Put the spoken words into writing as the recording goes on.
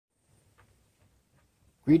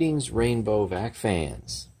Greetings, Rainbow Vac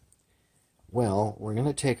fans. Well, we're going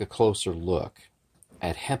to take a closer look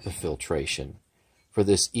at HEPA filtration for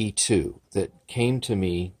this E2 that came to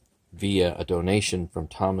me via a donation from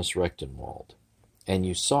Thomas Rechtenwald. And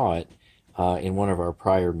you saw it in one of our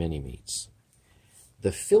prior mini-meets.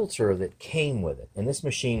 The filter that came with it, and this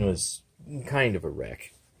machine was kind of a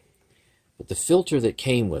wreck, but the filter that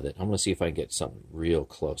came with it, I'm going to see if I can get something real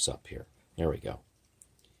close up here. There we go.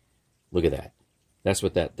 Look at that. That's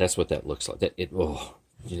what that looks like.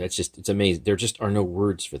 That's just, it's amazing. There just are no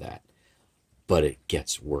words for that. But it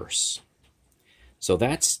gets worse. So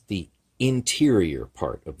that's the interior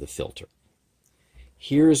part of the filter.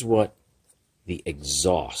 Here's what the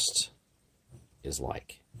exhaust is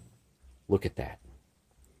like. Look at that.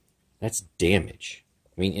 That's damage.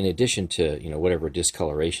 I mean, in addition to, whatever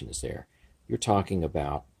discoloration is there, you're talking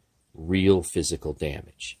about real physical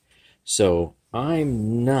damage. So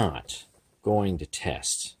I'm not going to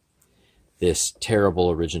test this terrible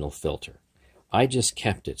original filter. I just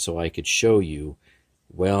kept it so I could show you,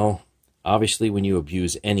 well, obviously when you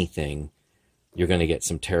abuse anything, you're going to get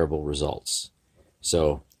some terrible results.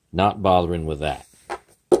 So not bothering with that.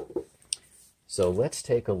 So let's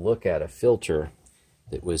take a look at a filter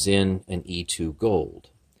that was in an E2 Gold.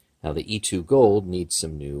 Now the E2 Gold needs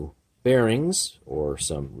some new bearings or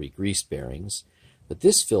some re-greased bearings. But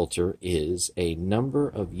this filter is a number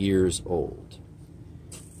of years old.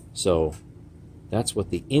 So that's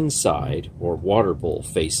what the inside or water bowl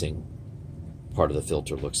facing part of the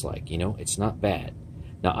filter looks like. It's not bad.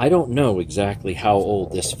 Now I don't know exactly how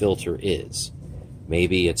old this filter is.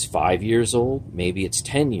 Maybe it's 5 years old, maybe it's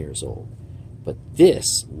 10 years old. But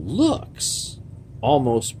this looks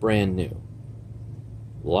almost brand new.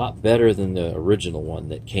 A lot better than the original one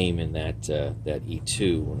that came in that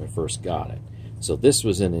E2 when I first got it. So this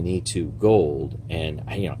was in an E2 Gold, and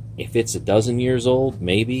if it's a dozen years old,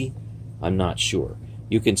 maybe, I'm not sure.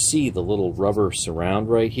 You can see the little rubber surround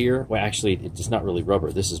right here. Well, actually, it's not really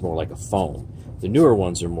rubber. This is more like a foam. The newer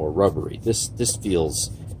ones are more rubbery. This feels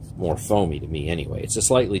more foamy to me anyway. It's a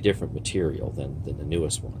slightly different material than the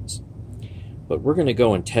newest ones. But we're going to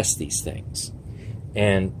go and test these things.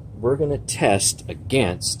 And we're going to test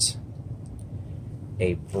against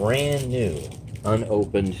a brand new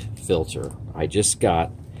unopened filter I just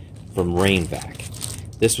got from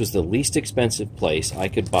RainVac. This was the least expensive place I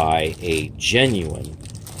could buy a genuine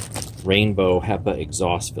rainbow HEPA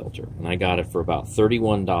exhaust filter, and I got it for about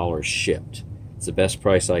 $31 shipped. It's the best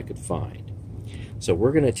price I could find. So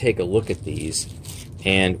we're going to take a look at these,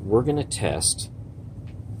 and we're going to test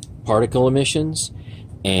particle emissions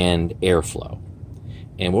and airflow.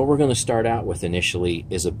 And what we're going to start out with initially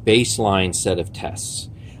is a baseline set of tests.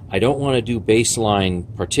 I don't want to do baseline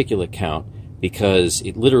particulate count because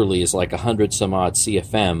it literally is like 100 some odd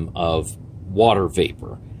CFM of water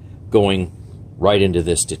vapor going right into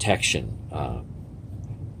this detection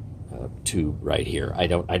tube right here. I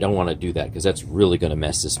don't want to do that because that's really going to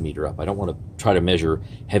mess this meter up. I don't want to try to measure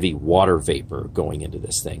heavy water vapor going into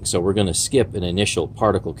this thing. So we're going to skip an initial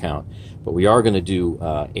particle count, but we are going to do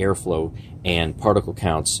airflow and particle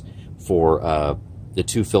counts for the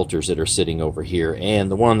two filters that are sitting over here, and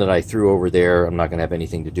the one that I threw over there, I'm not going to have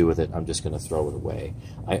anything to do with it. I'm just going to throw it away.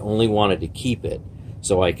 I only wanted to keep it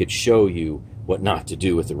so I could show you what not to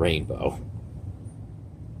do with the rainbow.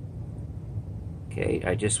 Okay,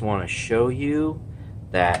 I just want to show you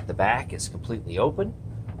that the back is completely open.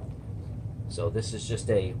 So this is just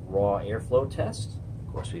a raw airflow test.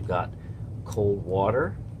 Of course, we've got cold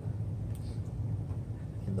water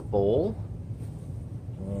in the bowl.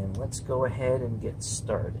 And let's go ahead and get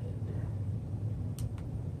started.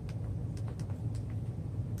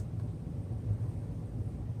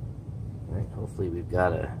 All right, hopefully we've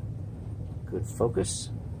got a good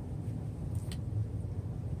focus.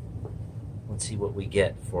 Let's see what we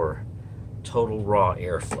get for total raw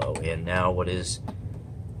airflow. And now what is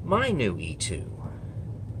my new E2?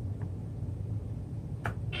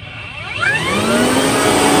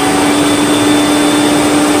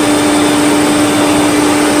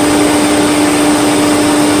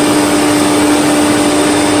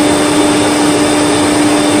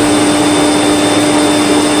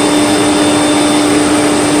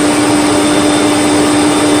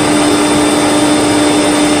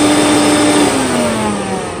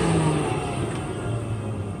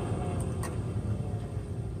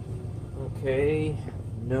 Okay,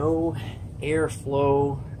 no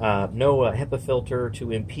airflow, no HEPA filter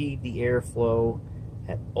to impede the airflow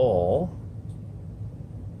at all.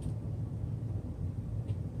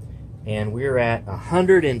 And we're at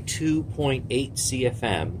 102.8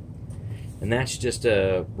 CFM, and that's just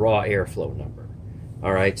a raw airflow number.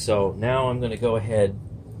 All right, so now I'm going to go ahead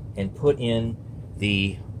and put in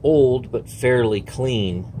the old but fairly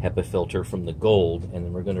clean HEPA filter from the gold, and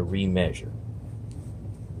then we're going to remeasure.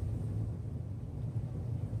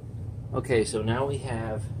 Okay, so now we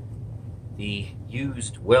have the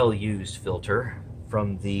well-used filter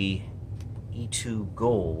from the E2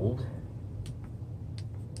 Gold.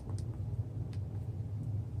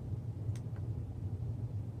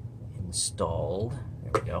 Installed.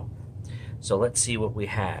 There we go. So let's see what we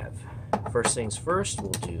have. First things first,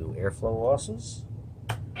 we'll do airflow losses.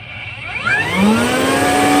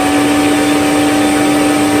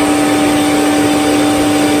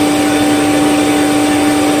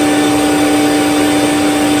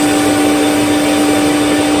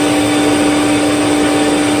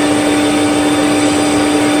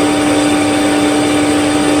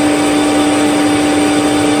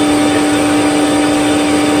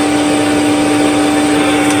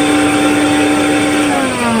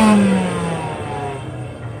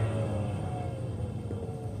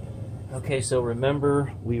 Okay, so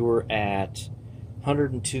remember we were at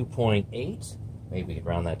 102.8, maybe we could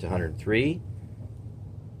round that to 103.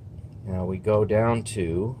 Now we go down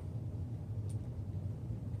to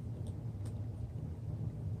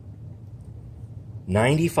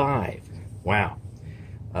 95. Wow,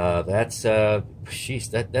 that's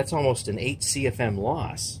that's almost an 8 CFM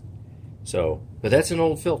loss. So, but that's an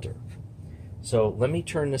old filter. So let me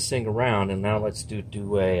turn this thing around, and now let's do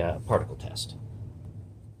a particle test.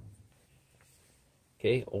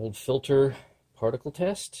 Okay, old filter particle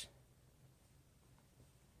test.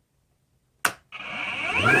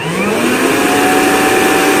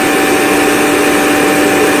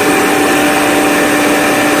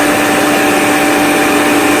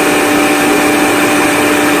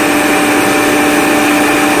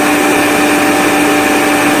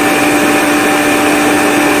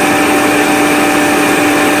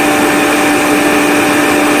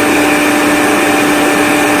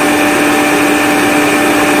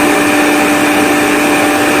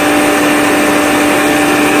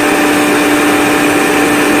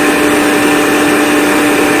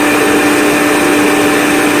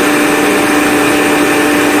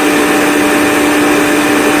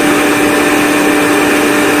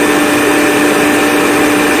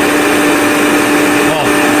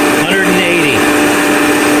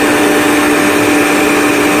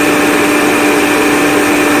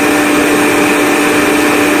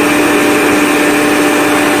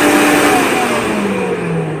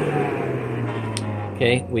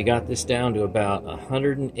 Okay, we got this down to about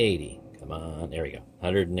 180. Come on, there we go,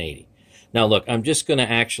 180. Now look, I'm just going to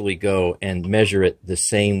actually go and measure it the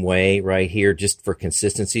same way right here just for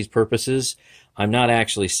consistency's purposes. I'm not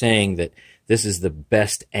actually saying that this is the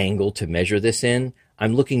best angle to measure this in.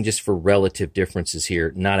 I'm looking just for relative differences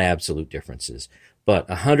here, not absolute differences. But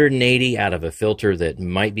 180 out of a filter that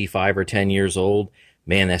might be 5 or 10 years old,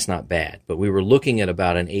 man, that's not bad. But we were looking at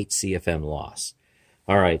about an 8 CFM loss.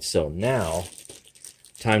 All right, so now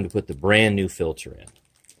time to put the brand new filter in.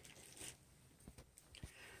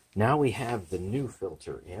 Now we have the new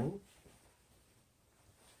filter in.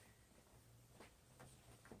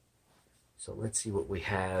 So let's see what we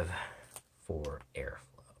have for airflow.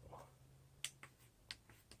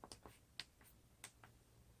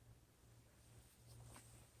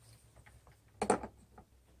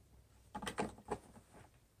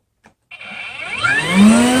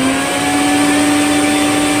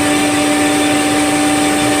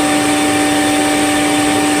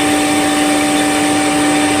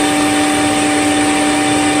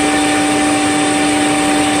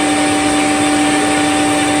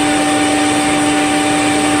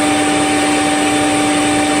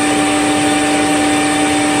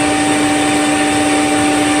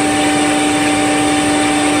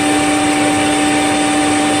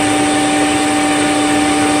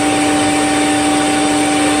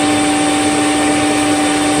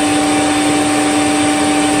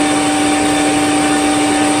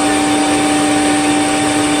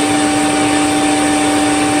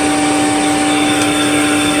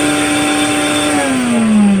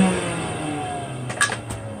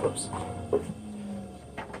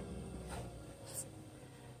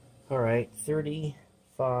 All right,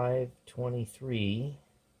 3523,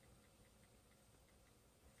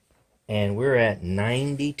 and we're at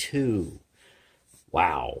 92.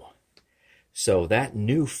 Wow. So that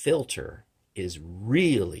new filter is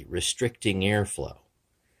really restricting airflow.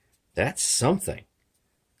 That's something.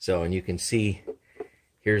 So, and you can see,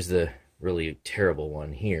 here's the really terrible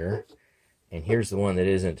one here, and here's the one that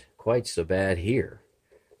isn't quite so bad here.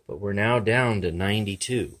 But we're now down to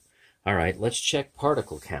 92. All right, let's check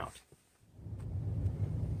particle count.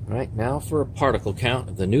 All right, now for a particle count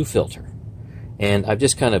of the new filter. And I've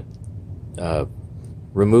just kind of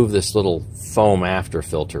removed this little foam after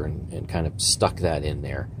filter and kind of stuck that in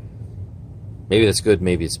there. Maybe that's good,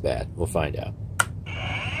 maybe it's bad. We'll find out.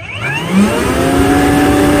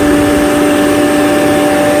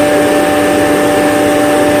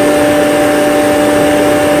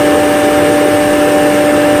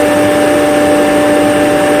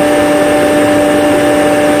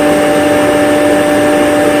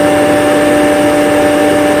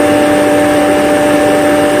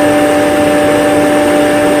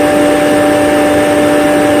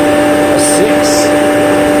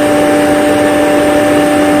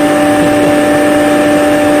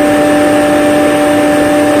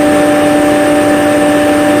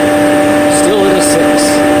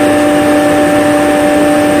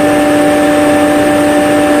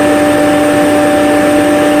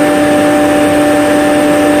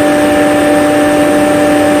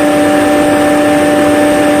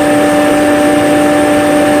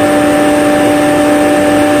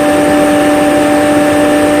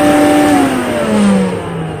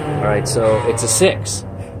 So it's a 6.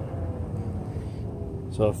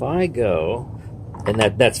 So if I go, and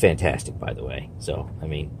that's fantastic, by the way. So, I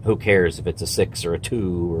mean, who cares if it's a 6 or a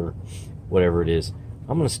 2 or whatever it is.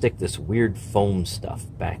 I'm going to stick this weird foam stuff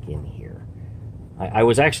back in here. I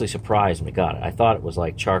was actually surprised when I got it. I thought it was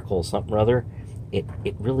like charcoal something or other. It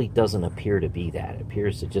really doesn't appear to be that. It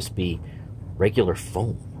appears to just be regular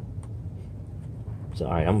foam. So,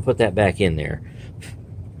 all right, I'm going to put that back in there.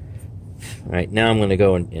 All right, now I'm going to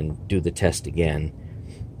go and do the test again.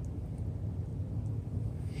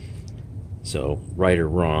 So, right or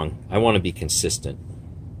wrong, I want to be consistent.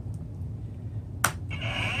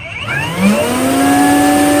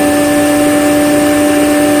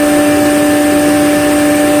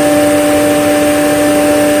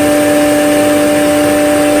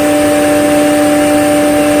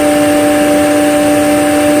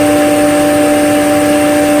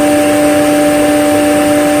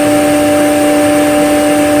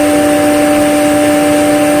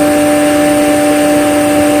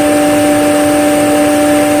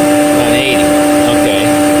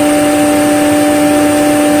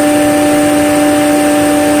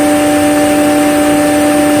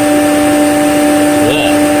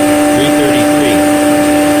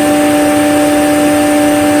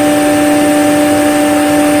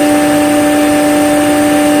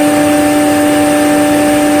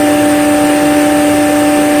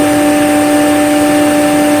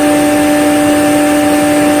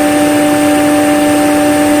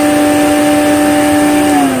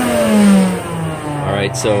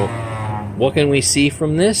 So what can we see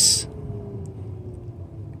from this?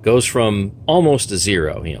 Goes from almost a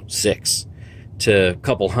 0, 6, to a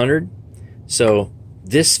couple hundred. So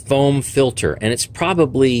this foam filter, and it's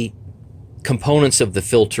probably components of the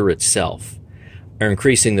filter itself, are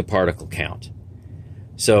increasing the particle count.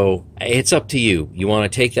 So it's up to you. You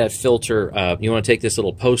want to take that filter, you want to take this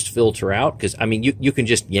little post filter out, because, I mean, you can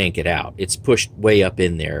just yank it out. It's pushed way up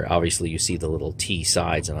in there. Obviously, you see the little T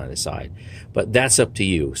sides on either side. But that's up to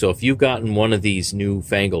you. So if you've gotten one of these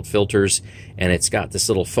newfangled filters, and it's got this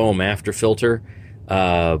little foam after filter,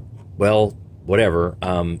 well, whatever,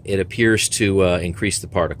 it appears to increase the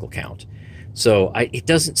particle count. So it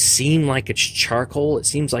doesn't seem like it's charcoal. It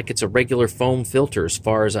seems like it's a regular foam filter as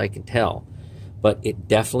far as I can tell. But it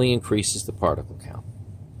definitely increases the particle count.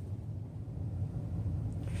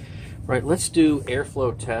 Right, let's do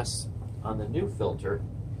airflow tests on the new filter.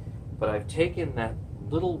 But I've taken that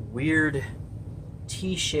little weird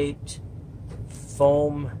T-shaped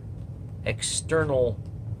foam external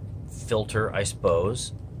filter, I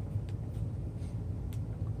suppose.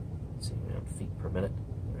 Let's see, feet per minute.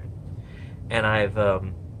 Right. And I've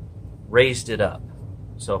raised it up.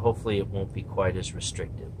 So hopefully it won't be quite as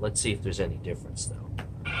restrictive. Let's see if there's any difference, though.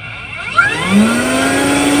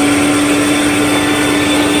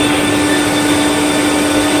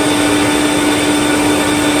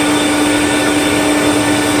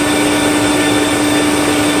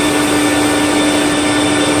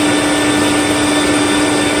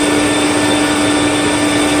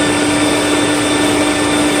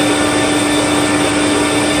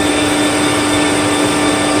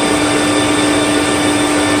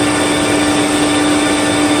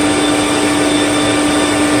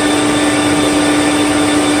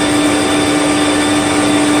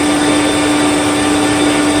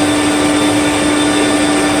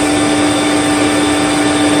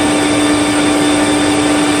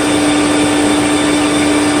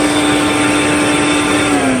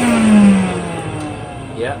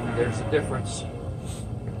 Difference.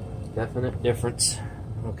 Definite difference.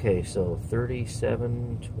 Okay, so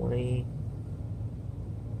 37, 20.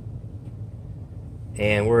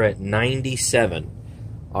 and we're at 97.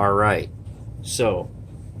 All right, so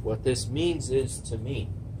what this means is to me,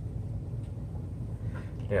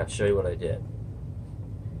 yeah, I'll show you what I did.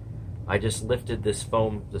 I just lifted this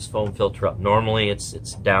foam filter up. Normally it's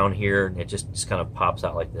down here and it just kind of pops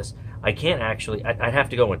out like this. I can't actually, I'd have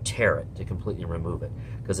to go and tear it to completely remove it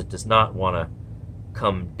because it does not want to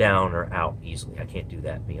come down or out easily. I can't do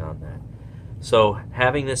that beyond that. So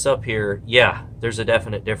having this up here, yeah, there's a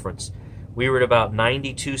definite difference. We were at about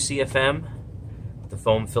 92 CFM, the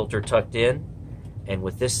foam filter tucked in, and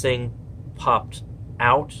with this thing popped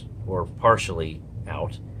out, or partially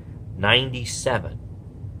out, 97.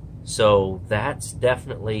 So that's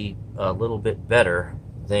definitely a little bit better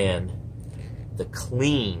than the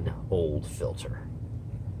clean old filter.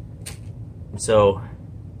 So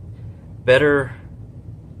better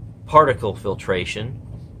particle filtration,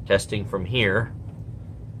 testing from here.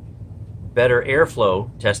 Better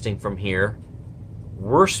airflow, testing from here.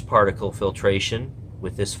 Worse particle filtration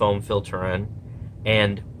with this foam filter on,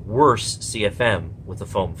 and worse CFM with the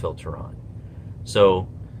foam filter on. So,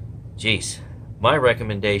 geez, my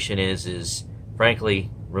recommendation is frankly,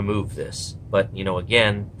 remove this. But, you know,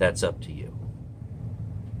 again, that's up to you.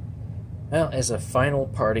 Well, as a final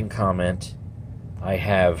parting comment, I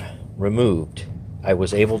have removed. I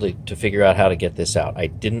was able to figure out how to get this out. I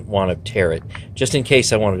didn't want to tear it, just in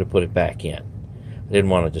case I wanted to put it back in. I didn't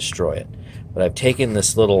want to destroy it. But I've taken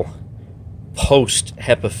this little post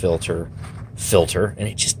HEPA filter, and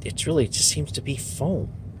it really just seems to be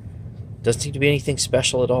foam. Doesn't seem to be anything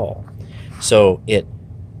special at all. So it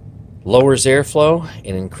lowers airflow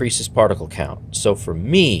and increases particle count. So for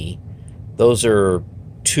me, those are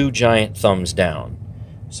 2 giant thumbs down.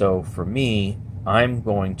 So for me, I'm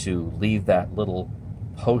going to leave that little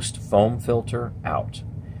post foam filter out.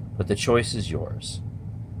 But the choice is yours.